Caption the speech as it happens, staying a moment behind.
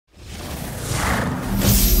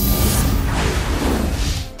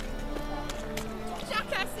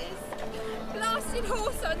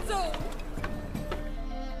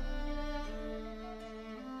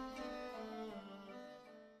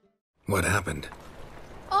What happened?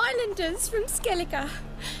 Islanders from Skellige.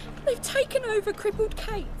 They've taken over crippled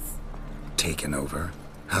Kate's. Taken over?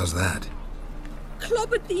 How's that?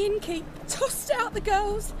 Clobbered the innkeep, tossed out the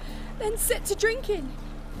girls, then set to drinking.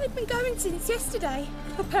 They've been going since yesterday,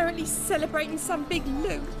 apparently celebrating some big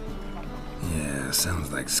loot. Yeah,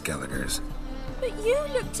 sounds like Skelligers. But you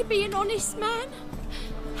look to be an honest man.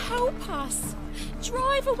 Help us.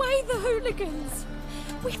 Drive away the hooligans.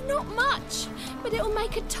 We've not much, but it'll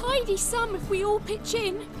make a tidy sum if we all pitch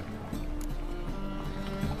in.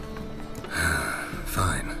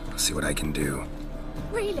 Fine, I'll see what I can do.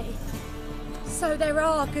 Really? So there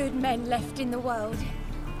are good men left in the world?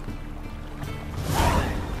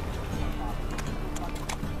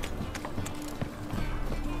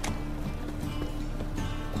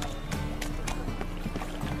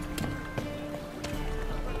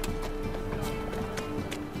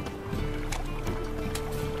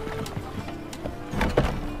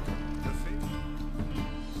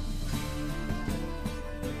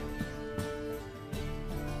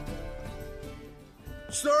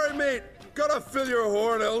 Sorry, mate. Gotta fill your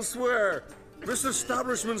horn elsewhere. This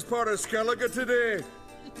establishment's part of Skellige today.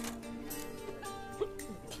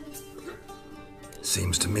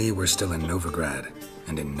 Seems to me we're still in Novigrad.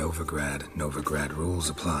 And in Novigrad rules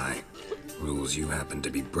apply. Rules you happen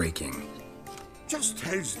to be breaking. Just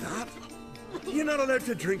how's that? You're not allowed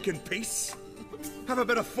to drink in peace. Have a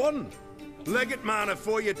bit of fun. Leg it, man,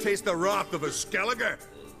 before you taste the wrath of a Skellige.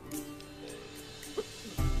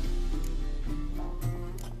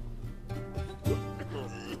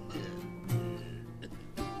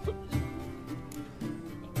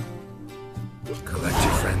 Collect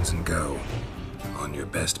your friends and go. On your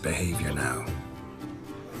best behavior now.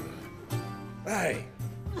 Hey.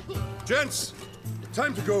 Gents,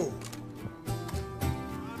 time to go.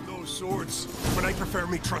 Those swords, but I prefer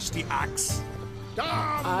me trusty axe.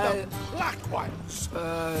 Damn the black ones!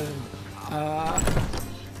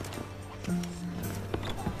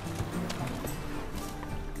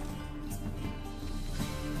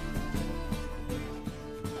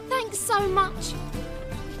 Thanks so much.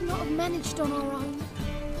 We'd not have managed on our own.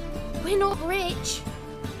 We're not rich.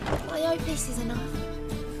 But I hope this is enough.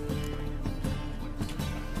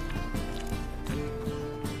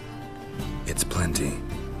 It's plenty.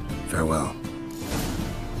 Farewell.